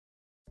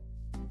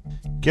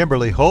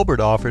Kimberly Hobart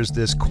offers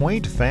this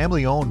quaint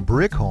family-owned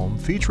brick home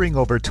featuring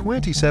over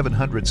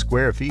 2,700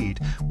 square feet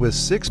with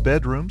 6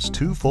 bedrooms,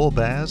 2 full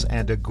baths,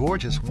 and a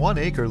gorgeous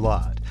 1-acre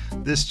lot.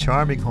 This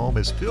charming home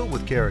is filled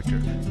with character.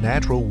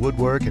 Natural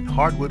woodwork and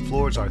hardwood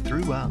floors are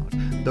throughout.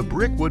 The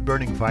brick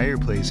wood-burning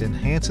fireplace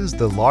enhances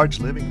the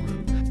large living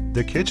room.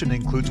 The kitchen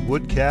includes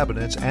wood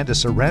cabinets and a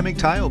ceramic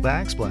tile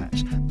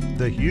backsplash.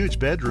 The huge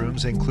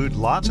bedrooms include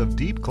lots of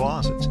deep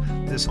closets.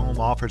 This home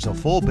offers a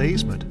full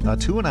basement, a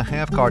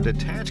 2.5-car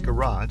detached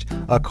garage,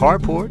 a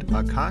carport,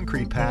 a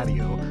concrete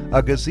patio,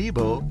 a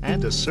gazebo,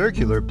 and a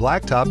circular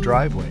blacktop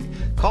driveway.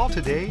 Call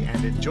today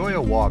and enjoy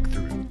a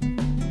walkthrough.